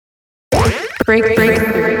Breakthrough.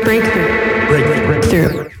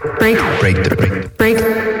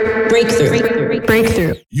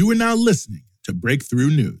 You are now listening to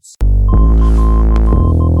Breakthrough News.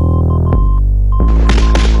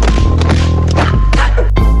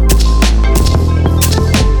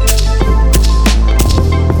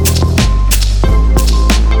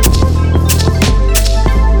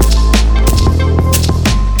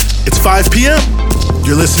 It's 5 p.m.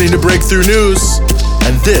 You're listening to Breakthrough News,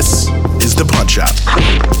 and this is The Punch-Out.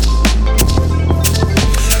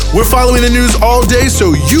 We're following the news all day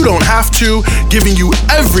so you don't have to, giving you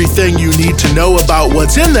everything you need to know about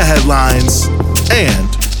what's in the headlines and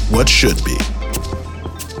what should be.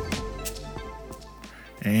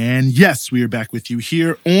 And yes, we are back with you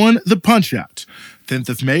here on The Punch-Out. 10th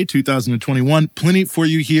of May, 2021. Plenty for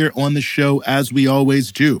you here on the show, as we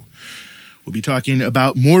always do. We'll be talking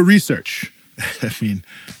about more research. I mean,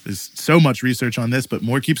 there's so much research on this, but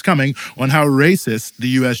more keeps coming on how racist the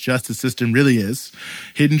U.S. justice system really is.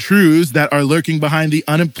 Hidden truths that are lurking behind the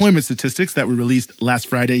unemployment statistics that were released last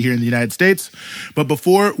Friday here in the United States. But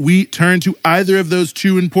before we turn to either of those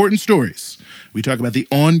two important stories, we talk about the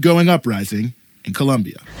ongoing uprising in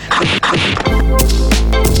Colombia.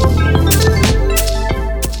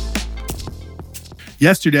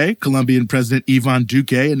 Yesterday, Colombian President Ivan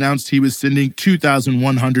Duque announced he was sending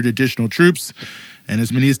 2,100 additional troops and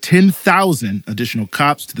as many as 10,000 additional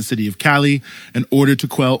cops to the city of Cali in order to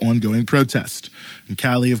quell ongoing protest. And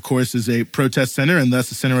Cali, of course, is a protest center and thus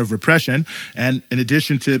a center of repression. And in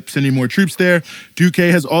addition to sending more troops there, Duque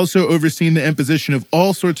has also overseen the imposition of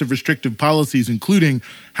all sorts of restrictive policies, including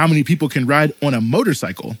how many people can ride on a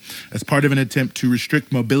motorcycle, as part of an attempt to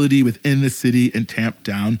restrict mobility within the city and tamp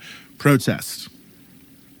down protests.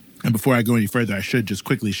 And before I go any further, I should just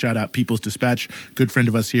quickly shout out People's Dispatch, good friend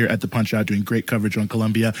of us here at The Punch-Out, doing great coverage on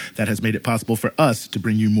Colombia that has made it possible for us to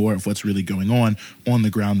bring you more of what's really going on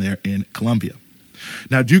the ground there in Colombia.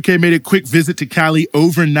 Now, Duque made a quick visit to Cali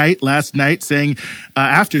overnight last night,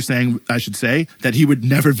 after saying that he would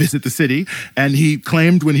never visit the city. And he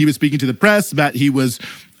claimed when he was speaking to the press that he was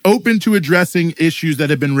open to addressing issues that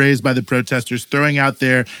have been raised by the protesters, throwing out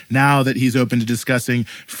there now that he's open to discussing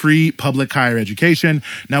free public higher education.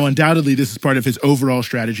 Now, undoubtedly, this is part of his overall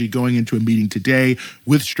strategy going into a meeting today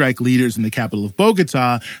with strike leaders in the capital of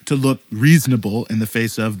Bogota to look reasonable in the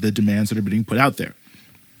face of the demands that are being put out there.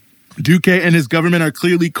 Duque and his government are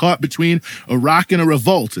clearly caught between a rock and a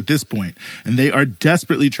revolt at this point, and they are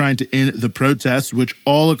desperately trying to end the protests, which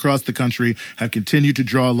all across the country have continued to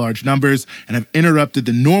draw large numbers and have interrupted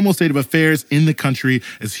the normal state of affairs in the country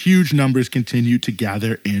as huge numbers continue to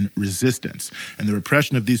gather in resistance. And the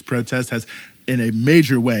repression of these protests has in a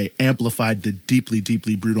major way amplified the deeply,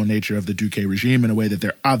 deeply brutal nature of the Duque regime in a way that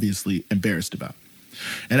they're obviously embarrassed about.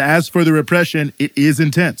 And as for the repression, it is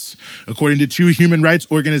intense. According to two human rights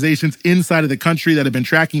organizations inside of the country that have been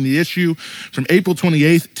tracking the issue, from April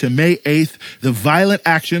 28th to May 8th, the violent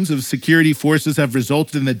actions of security forces have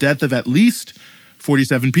resulted in the death of at least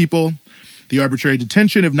 47 people, the arbitrary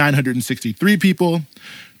detention of 963 people,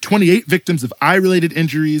 28 victims of eye-related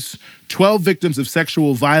injuries, 12 victims of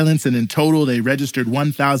sexual violence, and in total, they registered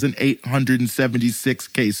 1,876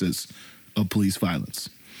 cases of police violence.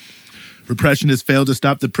 Repression has failed to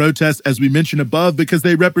stop the protests, as we mentioned above, because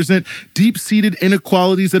they represent deep-seated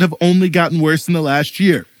inequalities that have only gotten worse in the last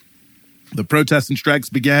year. The protests and strikes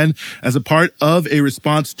began as a part of a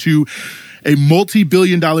response to a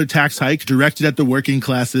multi-billion-dollar tax hike directed at the working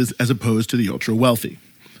classes as opposed to the ultra-wealthy.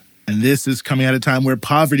 And this is coming at a time where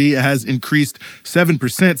poverty has increased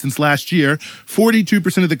 7% since last year.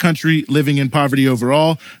 42% of the country living in poverty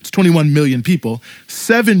overall. It's 21 million people.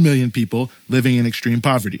 7 million people living in extreme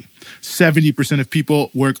poverty. 70% of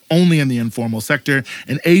people work only in the informal sector,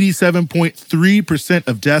 and 87.3%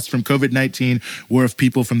 of deaths from COVID-19 were of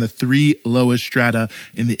people from the three lowest strata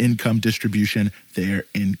in the income distribution there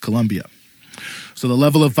in Colombia. So the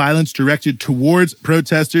level of violence directed towards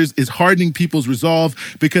protesters is hardening people's resolve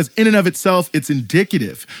because in and of itself, it's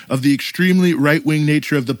indicative of the extremely right-wing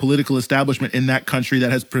nature of the political establishment in that country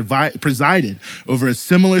that has presided over a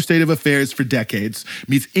similar state of affairs for decades,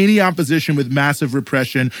 meets any opposition with massive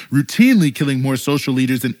repression, routinely killing more social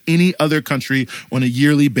leaders than any other country on a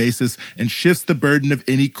yearly basis, and shifts the burden of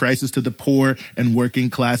any crisis to the poor and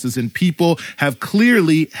working classes. And people have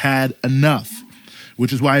clearly had enough,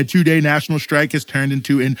 which is why a two-day national strike has turned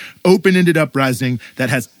into an open-ended uprising that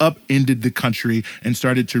has upended the country and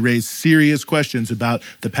started to raise serious questions about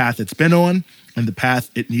the path it's been on and the path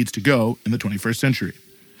it needs to go in the 21st century.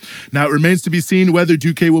 Now, it remains to be seen whether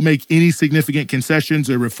Duque will make any significant concessions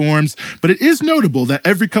or reforms, but it is notable that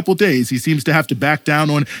every couple days he seems to have to back down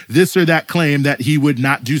on this or that claim that he would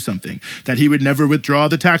not do something, that he would never withdraw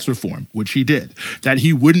the tax reform, which he did, that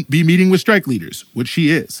he wouldn't be meeting with strike leaders, which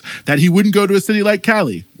he is, that he wouldn't go to a city like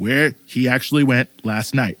Cali, where he actually went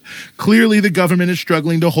last night. Clearly, the government is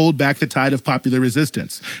struggling to hold back the tide of popular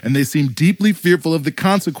resistance, and they seem deeply fearful of the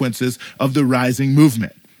consequences of the rising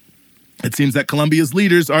movement. It seems that Colombia's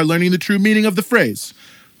leaders are learning the true meaning of the phrase,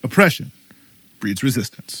 oppression breeds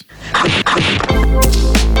resistance.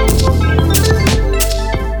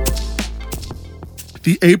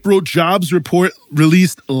 The April jobs report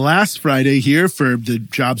released last Friday here for the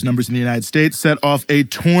jobs numbers in the United States set off a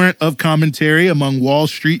torrent of commentary among Wall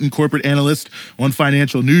Street and corporate analysts on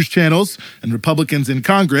financial news channels and Republicans in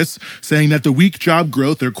Congress, saying that the weak job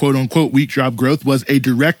growth, or quote-unquote weak job growth, was a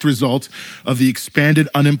direct result of the expanded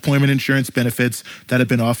unemployment insurance benefits that have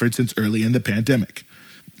been offered since early in the pandemic.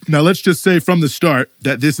 Now, let's just say from the start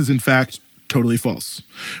that this is in fact totally false.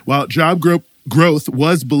 While job growth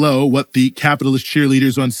was below what the capitalist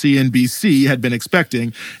cheerleaders on CNBC had been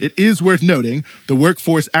expecting, it is worth noting the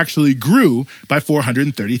workforce actually grew by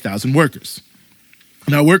 430,000 workers.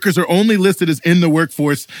 Now, workers are only listed as in the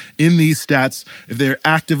workforce in these stats if they're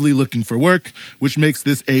actively looking for work, which makes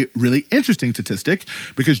this a really interesting statistic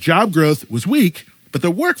because job growth was weak, but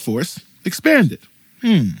the workforce expanded.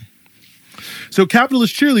 So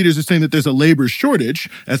capitalist cheerleaders are saying that there's a labor shortage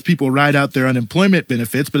as people ride out their unemployment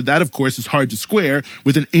benefits, but that, of course, is hard to square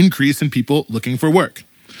with an increase in people looking for work.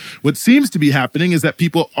 What seems to be happening is that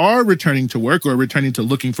people are returning to work or returning to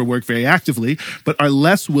looking for work very actively, but are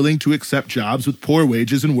less willing to accept jobs with poor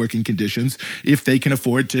wages and working conditions if they can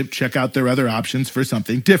afford to check out their other options for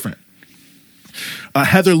something different.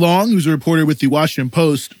 Heather Long, who's a reporter with the Washington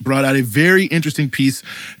Post, brought out a very interesting piece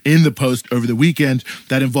in the Post over the weekend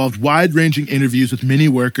that involved wide-ranging interviews with many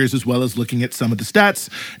workers as well as looking at some of the stats,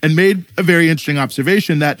 and made a very interesting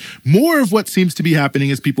observation that more of what seems to be happening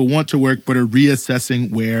is people want to work but are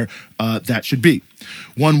reassessing where that should be.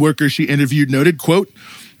 One worker she interviewed noted, quote,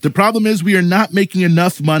 "The problem is we are not making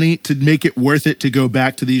enough money to make it worth it to go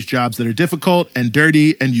back to these jobs that are difficult and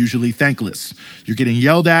dirty and usually thankless. You're getting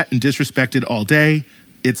yelled at and disrespected all day.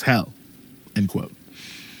 It's hell." End quote.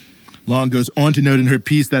 Long goes on to note in her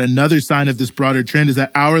piece that another sign of this broader trend is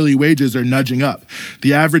that hourly wages are nudging up.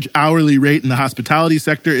 The average hourly rate in the hospitality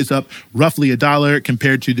sector is up roughly $1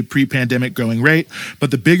 compared to the pre-pandemic going rate, but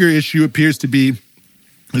the bigger issue appears to be,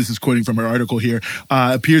 this is quoting from her article here,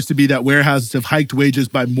 appears to be that warehouses have hiked wages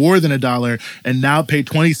by more than $1 and now pay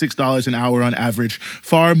 $26 an hour on average,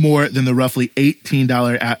 far more than the roughly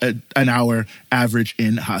 $18 an hour average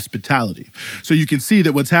in hospitality. So you can see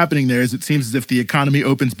that what's happening there is it seems as if the economy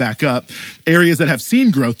opens back up. Areas that have seen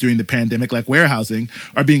growth during the pandemic, like warehousing,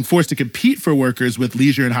 are being forced to compete for workers with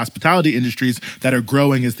leisure and hospitality industries that are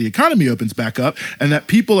growing as the economy opens back up, and that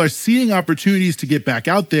people are seeing opportunities to get back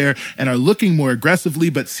out there and are looking more aggressively,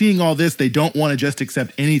 but seeing all this, they don't want to just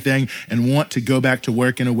accept anything and want to go back to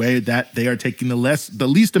work in a way that they are taking the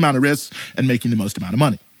least amount of risks and making the most amount of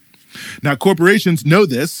money. Now, corporations know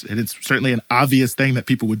this, and it's certainly an obvious thing that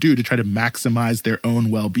people would do to try to maximize their own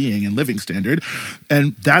well-being and living standard.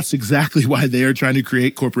 And that's exactly why they are trying to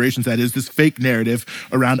create corporations, that is, this fake narrative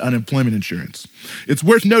around unemployment insurance. It's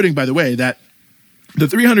worth noting, by the way, that the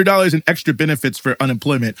 $300 in extra benefits for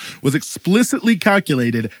unemployment was explicitly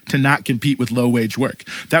calculated to not compete with low-wage work.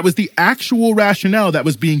 That was the actual rationale that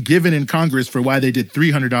was being given in Congress for why they did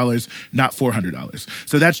 $300, not $400.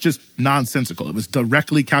 So that's just nonsensical. It was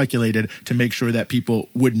directly calculated to make sure that people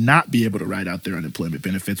would not be able to ride out their unemployment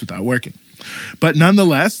benefits without working. But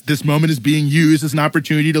nonetheless, this moment is being used as an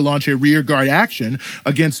opportunity to launch a rearguard action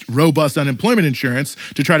against robust unemployment insurance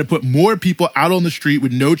to try to put more people out on the street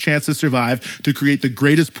with no chance to survive, to create the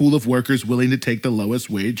greatest pool of workers willing to take the lowest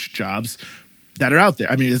wage jobs that are out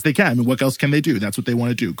there. I mean, as they can. I mean, what else can they do? That's what they want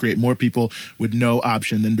to do. Create more people with no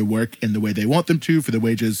option than to work in the way they want them to for the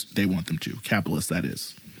wages they want them to. Capitalists, that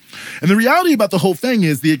is. And the reality about the whole thing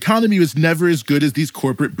is the economy was never as good as these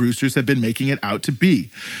corporate boosters have been making it out to be.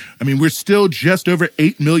 I mean, we're still just over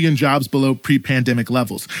 8 million jobs below pre-pandemic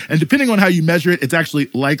levels. And depending on how you measure it, it's actually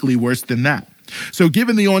likely worse than that. So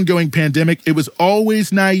given the ongoing pandemic, it was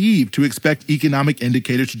always naive to expect economic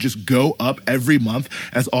indicators to just go up every month,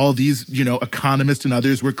 as all these, economists and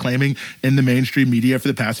others were claiming in the mainstream media for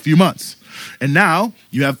the past few months. And now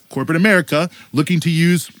you have corporate America looking to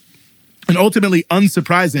use an ultimately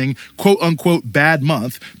unsurprising, quote-unquote, bad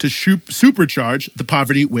month to supercharge the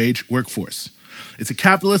poverty wage workforce. It's a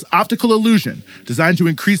capitalist optical illusion designed to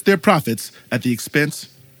increase their profits at the expense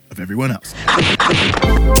of everyone else.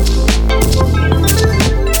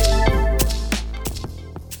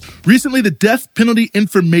 Recently, the Death Penalty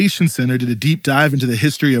Information Center did a deep dive into the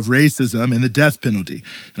history of racism and the death penalty.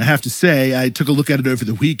 And I have to say, I took a look at it over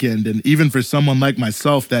the weekend, and even for someone like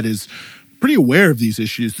myself that is pretty aware of these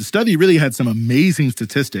issues, the study really had some amazing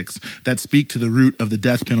statistics that speak to the root of the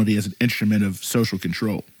death penalty as an instrument of social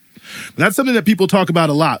control. But that's something that people talk about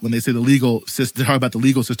a lot when they say the legal system, talk about the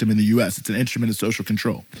legal system in the U.S. It's an instrument of social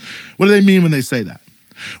control. What do they mean when they say that?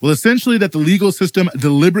 Well, essentially that the legal system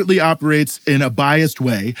deliberately operates in a biased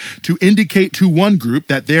way to indicate to one group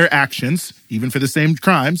that their actions, even for the same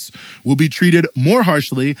crimes, will be treated more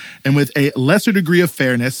harshly and with a lesser degree of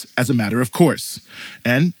fairness as a matter of course.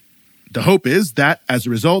 And the hope is that, as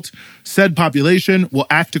a result, said population will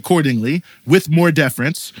act accordingly with more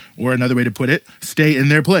deference, or another way to put it, stay in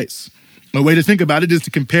their place. A way to think about it is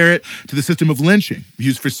to compare it to the system of lynching,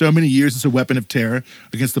 used for so many years as a weapon of terror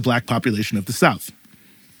against the black population of the South.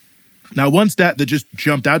 Now, one stat that just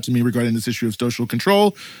jumped out to me regarding this issue of social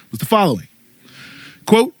control was the following.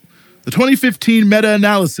 Quote, the 2015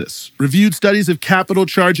 meta-analysis reviewed studies of capital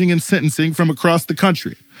charging and sentencing from across the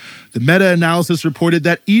country. The meta-analysis reported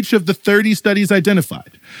that each of the 30 studies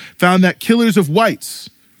identified found that killers of whites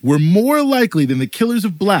were more likely than the killers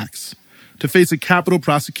of blacks to face a capital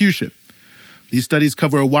prosecution. These studies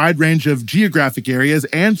cover a wide range of geographic areas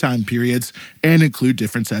and time periods and include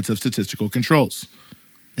different sets of statistical controls.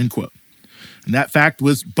 End quote. And that fact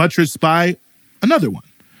was buttressed by another one.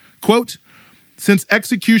 Quote, since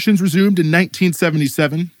executions resumed in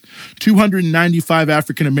 1977, 295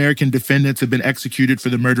 African-American defendants have been executed for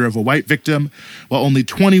the murder of a white victim, while only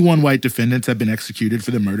 21 white defendants have been executed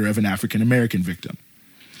for the murder of an African-American victim.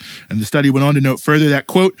 And the study went on to note further that,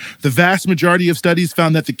 quote, the vast majority of studies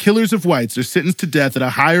found that the killers of whites are sentenced to death at a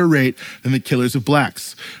higher rate than the killers of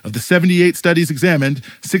blacks. Of the 78 studies examined,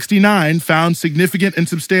 69 found significant and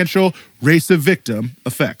substantial race of victim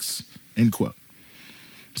effects, end quote.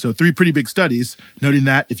 So 3 pretty big studies noting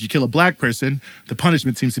that if you kill a black person, the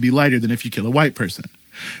punishment seems to be lighter than if you kill a white person.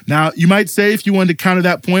 Now, you might say, if you wanted to counter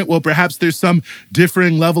that point, well, perhaps there's some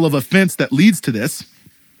differing level of offense that leads to this.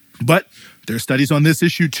 But there are studies on this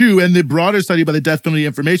issue too, and the broader study by the Death Penalty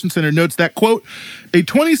Information Center notes that, quote, a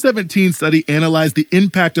 2017 study analyzed the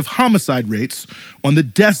impact of homicide rates on the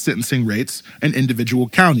death sentencing rates in individual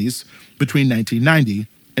counties between 1990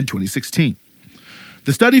 and 2016.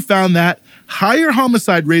 The study found that higher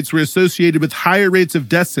homicide rates were associated with higher rates of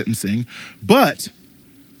death sentencing, but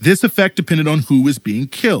this effect depended on who was being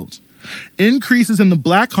killed. Increases in the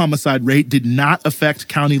black homicide rate did not affect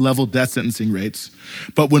county-level death sentencing rates,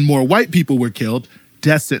 but when more white people were killed,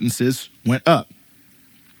 death sentences went up,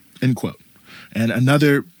 end quote. And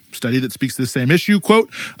another study that speaks to the same issue, quote,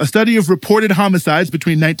 a study of reported homicides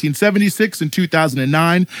between 1976 and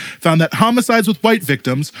 2009 found that homicides with white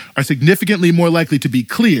victims are significantly more likely to be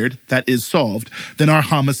cleared, that is solved, than are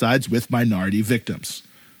homicides with minority victims,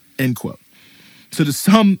 end quote. So to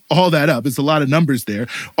sum all that up, it's a lot of numbers there.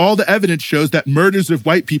 All the evidence shows that murders of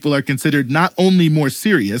white people are considered not only more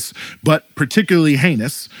serious, but particularly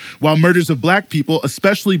heinous, while murders of black people,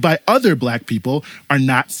 especially by other black people, are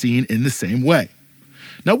not seen in the same way.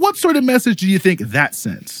 Now, what sort of message do you think that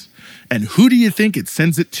sends? And who do you think it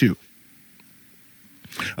sends it to?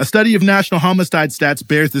 A study of national homicide stats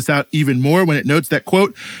bears this out even more when it notes that,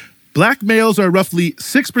 quote, black males are roughly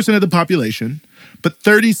 6% of the population, but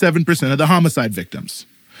 37% of the homicide victims.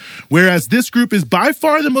 Whereas this group is by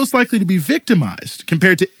far the most likely to be victimized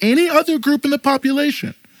compared to any other group in the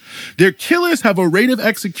population. Their killers have a rate of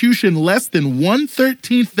execution less than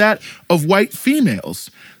 1/13 that of white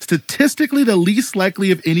females, statistically the least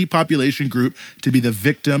likely of any population group to be the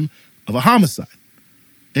victim of a homicide,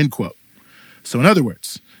 end quote. So in other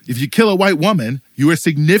words, if you kill a white woman, you are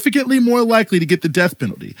significantly more likely to get the death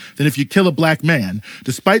penalty than if you kill a black man,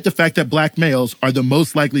 despite the fact that black males are the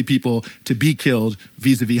most likely people to be killed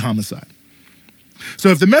vis-a-vis homicide. So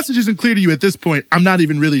if the message isn't clear to you at this point, I'm not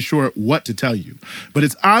even really sure what to tell you. But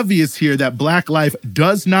it's obvious here that black life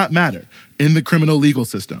does not matter in the criminal legal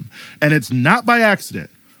system. And it's not by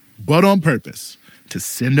accident, but on purpose, to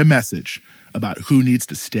send a message about who needs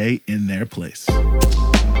to stay in their place.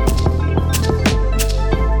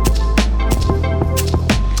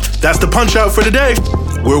 That's the Punch Out for today.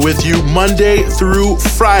 We're with you Monday through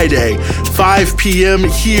Friday, 5 p.m.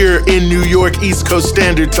 here in New York East Coast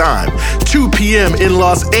Standard Time, 2 p.m. in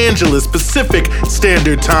Los Angeles Pacific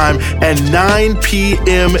Standard Time, and 9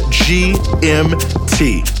 p.m.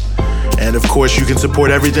 GMT. And of course, you can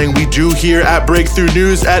support everything we do here at Breakthrough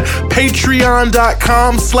News at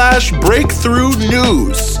patreon.com/Breakthrough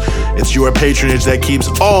News. It's your patronage that keeps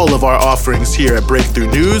all of our offerings here at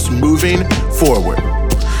Breakthrough News moving forward.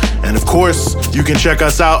 And of course, you can check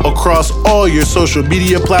us out across all your social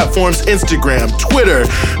media platforms, Instagram, Twitter,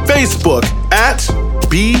 Facebook, at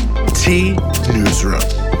BT Newsroom.